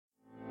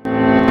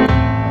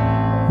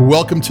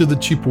Welcome to the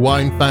Cheap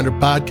Wine Finder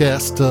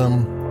podcast.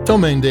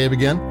 Domain Dave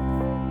again.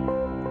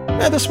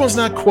 Yeah, this one's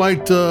not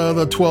quite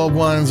the 12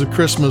 wines of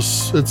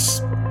Christmas.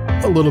 It's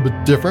a little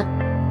bit different.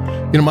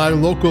 You know, my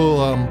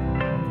local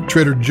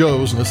Trader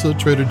Joe's, and this is a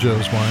Trader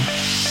Joe's wine,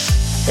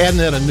 hadn't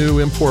had a new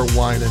import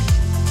wine in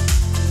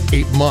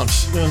 8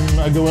 months.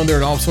 And I go in there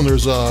and all of a sudden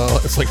there's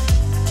it's like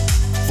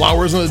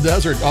flowers in the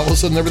desert. All of a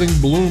sudden everything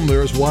bloomed.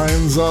 There's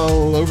wines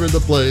all over the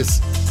place.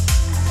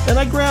 And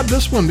I grabbed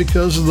this one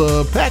because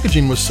the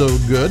packaging was so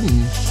good,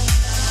 and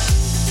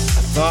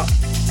I thought,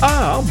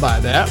 I'll buy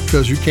that,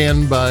 because you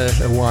can buy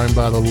a wine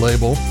by the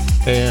label.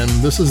 And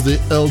this is the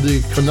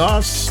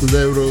L'Equinoxe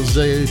Le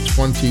Rosé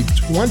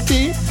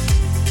 2020.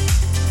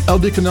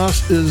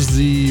 L'Equinoxe is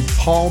the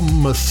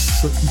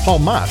Palmas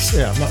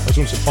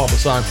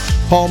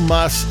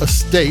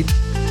estate.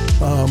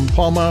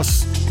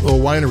 Palmas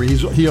winery.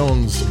 He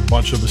owns a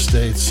bunch of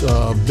estates,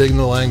 big in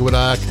the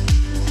Languedoc.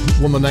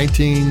 Won the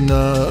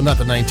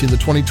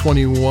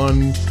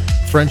 2021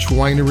 French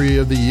Winery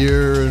of the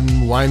Year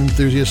in Wine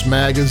Enthusiast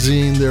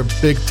magazine. They're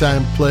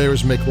big-time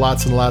players, make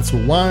lots and lots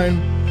of wine.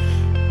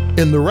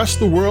 In the rest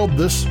of the world,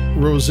 this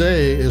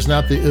rosé is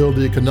not the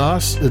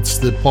L'Equinoxe, it's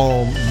the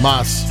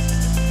Palmas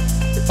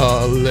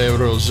Le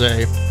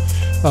Rosé.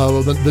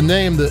 The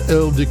name, the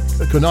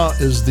L'Equinoxe,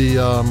 is the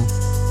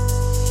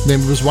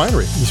name of his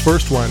winery, his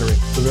first winery.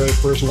 The very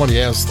first one. He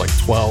has like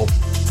 12.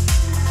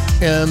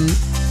 And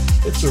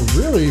it's a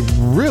really,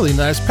 really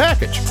nice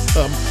package.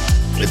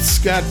 It's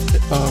got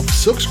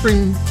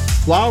silkscreen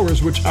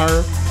flowers, which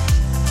are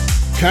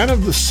kind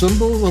of the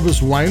symbol of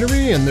his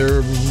winery, and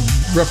they're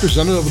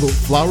representative of the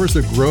flowers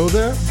that grow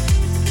there.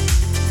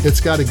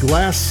 It's got a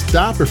glass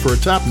stopper for a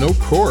top, no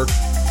cork,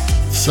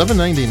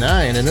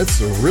 $7.99, and it's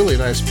a really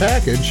nice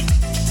package.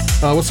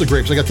 What's the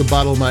grapes? I got the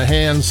bottle in my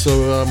hand,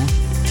 so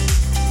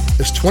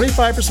it's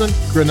 25%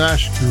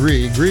 Grenache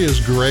Gris. Gris is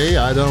gray.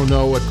 I don't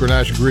know what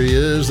Grenache Gris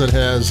is. It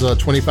has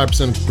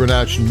 25%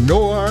 Grenache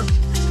Noir.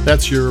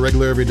 That's your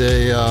regular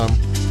everyday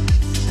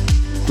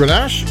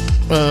Grenache.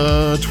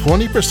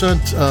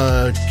 20%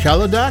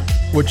 Caladoc,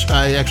 which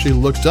I actually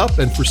looked up,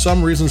 and for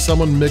some reason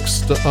someone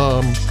mixed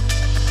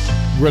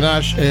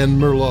Grenache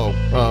and Merlot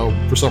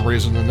for some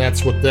reason, and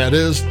that's what that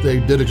is. They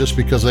did it just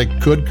because they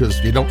could,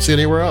 because you don't see it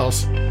anywhere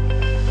else.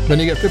 Then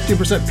you get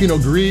 15%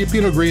 Pinot Gris.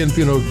 Pinot Gris and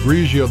Pinot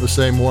Grigio, the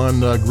same one.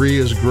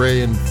 Gris is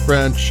gray in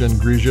French, and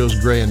Grigio is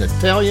gray in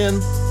Italian.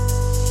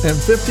 And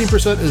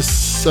 15% is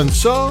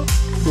Cinsault,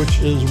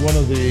 which is one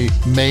of the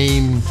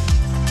main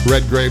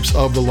red grapes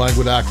of the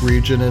Languedoc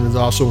region, and is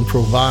also in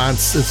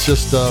Provence. It's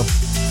just,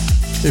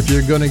 if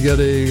you're going to get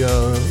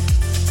a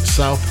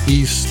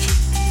southeast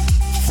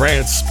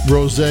France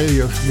rosé,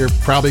 you're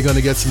probably going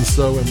to get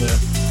Cinsault in there.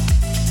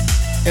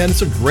 And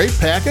it's a great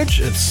package.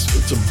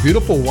 It's a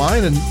beautiful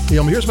wine, and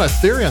here's my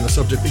theory on the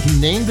subject. He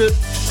named the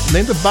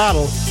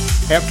bottle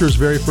after his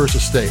very first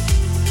estate.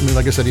 I mean,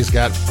 like I said, he's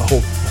got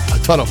a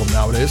ton of them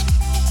nowadays.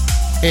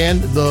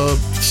 And the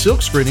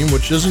silk screening,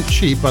 which isn't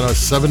cheap on a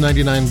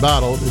 $7.99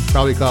 bottle, it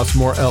probably costs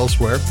more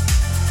elsewhere,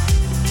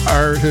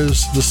 are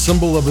the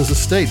symbol of his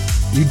estate.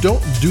 You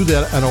don't do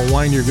that on a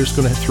wine you're just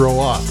going to throw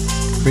off.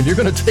 I mean, you're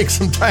going to take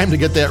some time to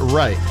get that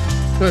right.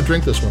 I'm going to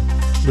drink this one.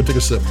 I'm going to take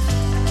a sip.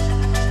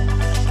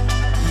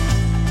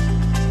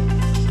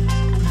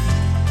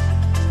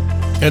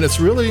 And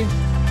it's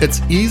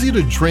easy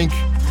to drink,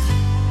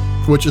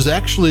 which is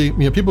actually,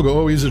 people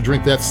go, easy to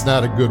drink, that's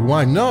not a good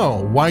wine.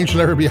 No, wine should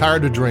never be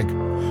hard to drink.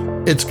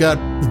 It's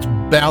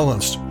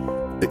balanced.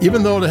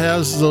 Even though it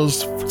has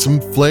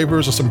some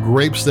flavors or some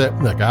grapes that,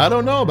 like, I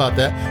don't know about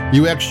that,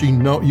 you actually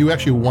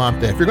want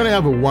that. If you're going to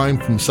have a wine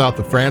from south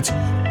of France,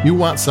 you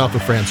want south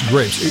of France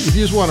grapes. If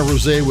you just want a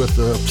rosé with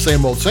the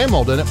same old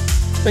in it,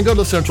 then go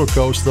to the Central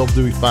Coast. They'll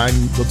do fine.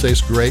 They'll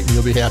taste great, and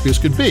you'll be happy as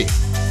could be.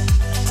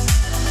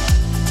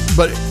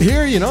 But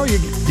here, you go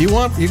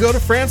to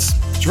France,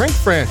 drink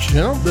French,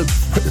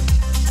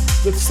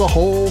 that's the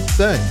whole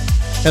thing.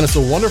 And it's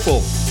a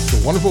wonderful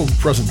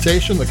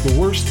presentation. Like, the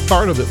worst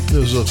part of it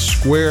is a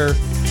square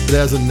that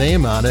has a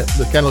name on it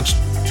that kind of looks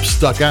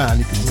stuck on.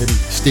 You can maybe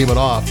steam it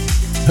off.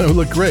 It would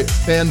look great.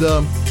 And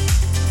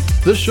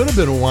this should have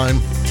been a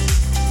wine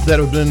that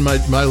would have been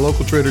my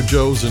local Trader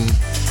Joe's in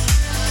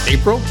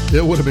April.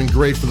 It would have been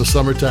great for the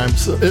summertime.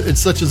 So it's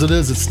such as it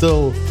is, it's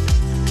still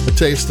a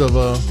taste of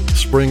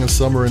spring and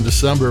summer and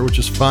December, which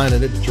is fine,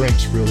 and it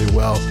drinks really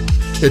well.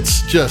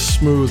 It's just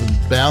smooth and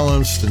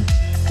balanced, and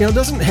it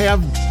doesn't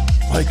have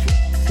like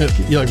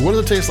what does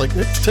it taste like?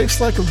 It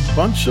tastes like a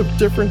bunch of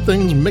different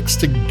things mixed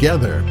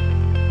together.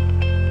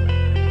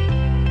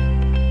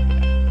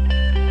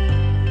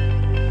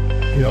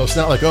 It's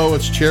not like,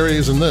 it's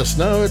cherries and this.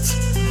 No,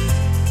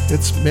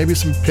 it's maybe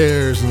some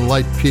pears and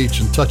light peach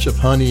and touch of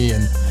honey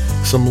and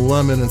some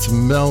lemon and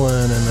some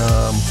melon,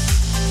 and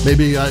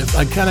maybe I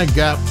kind of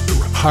got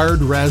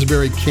hard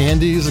raspberry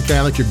candies, the kind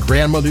of like your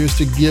grandmother used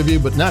to give you,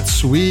 but not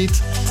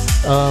sweet.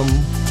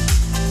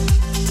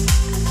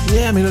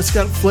 It's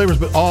got flavors,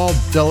 but all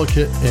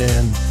delicate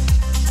and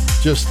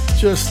just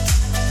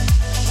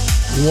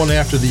one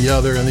after the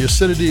other. And the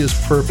acidity is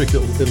perfect.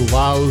 It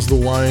allows the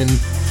wine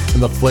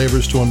and the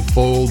flavors to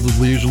unfold,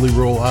 leisurely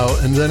roll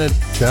out, and then it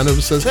kind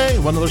of says, hey,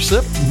 one other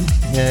sip?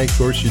 Yeah, of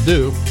course you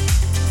do.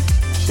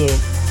 So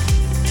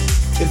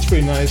it's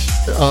pretty nice.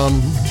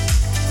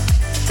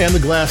 And the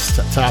glass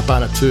top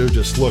on it too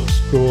just looks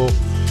cool.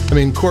 I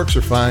mean, corks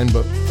are fine,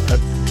 but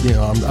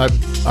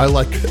I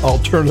like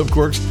alternative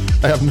corks.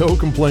 I have no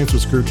complaints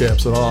with screw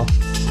caps at all.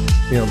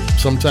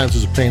 Sometimes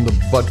it's a pain in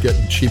the butt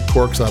getting cheap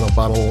corks out of a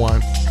bottle of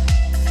wine.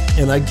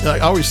 And I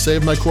always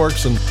save my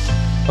corks, and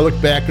I look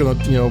back at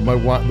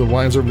the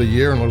wines over the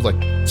year, and there's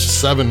like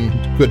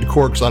 7 good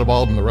corks out of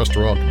all of them. The rest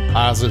are all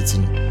composites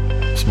and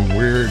some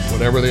weird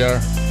whatever they are.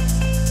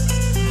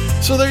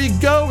 So there you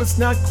go. It's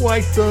not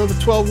quite the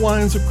 12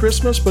 wines of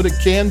Christmas, but it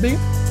can be.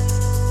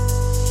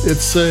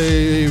 It's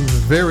a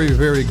very,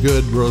 very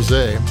good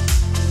rosé.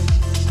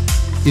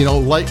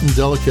 Light and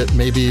delicate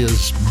maybe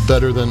is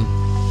better than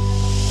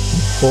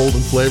bold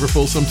and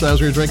flavorful sometimes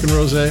when you're drinking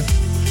rosé.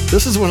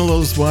 This is one of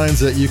those wines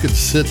that you could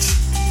sit,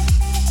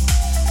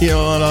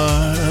 on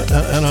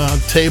a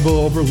table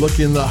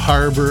overlooking the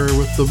harbor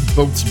with the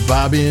boats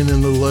bobbing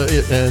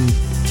and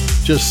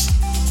just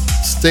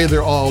stay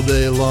there all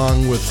day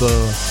long with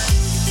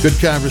good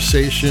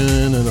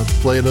conversation and a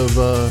plate of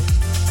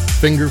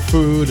finger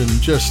food and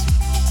just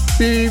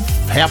be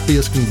happy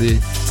as can be.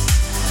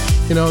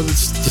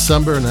 It's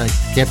December and I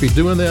can't be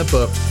doing that,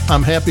 but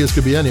I'm happy as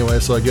could be anyway,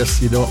 so I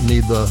guess you don't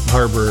need the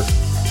harbor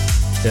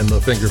and the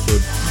finger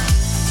food.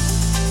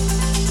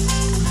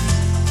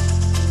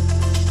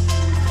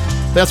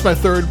 That's my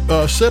third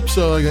sip,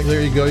 so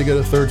there you go. You get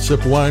a third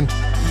sip wine.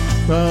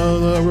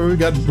 We're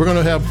going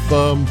to have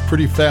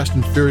pretty fast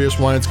and furious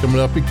wines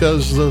coming up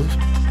because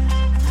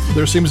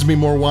there seems to be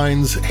more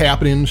wines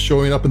happening,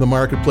 showing up in the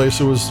marketplace.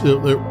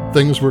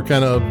 Things were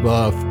kind of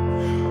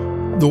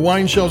the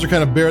wine shelves are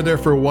kind of bare there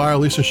for a while,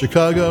 at least in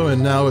Chicago,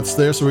 and now it's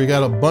there. So we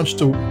got a bunch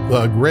to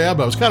grab.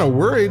 I was kind of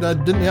worried. I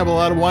didn't have a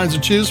lot of wines to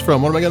choose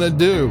from. What am I going to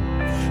do?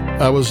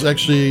 I was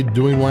actually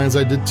doing wines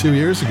I did 2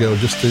 years ago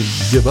just to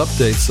give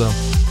updates. So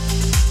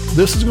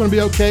this is going to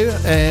be okay,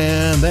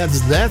 and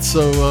that's that.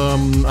 So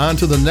on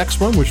to the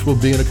next one, which will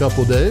be in a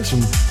couple of days,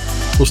 and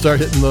we'll start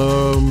hitting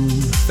the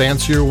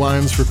fancier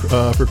wines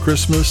for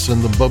Christmas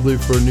and the bubbly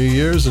for New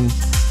Year's, and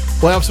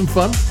we'll have some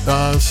fun.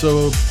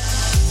 So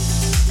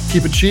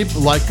keep it cheap,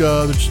 like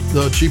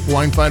the Cheap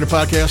Wine Finder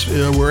podcast,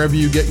 wherever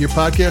you get your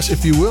podcasts,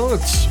 if you will.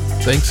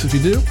 Thanks if you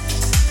do.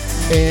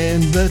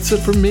 And that's it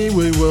from me.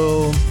 We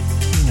will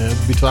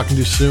be talking to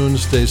you soon.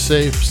 Stay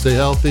safe, stay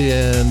healthy,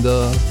 and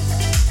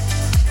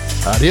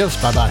adios.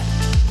 Bye-bye.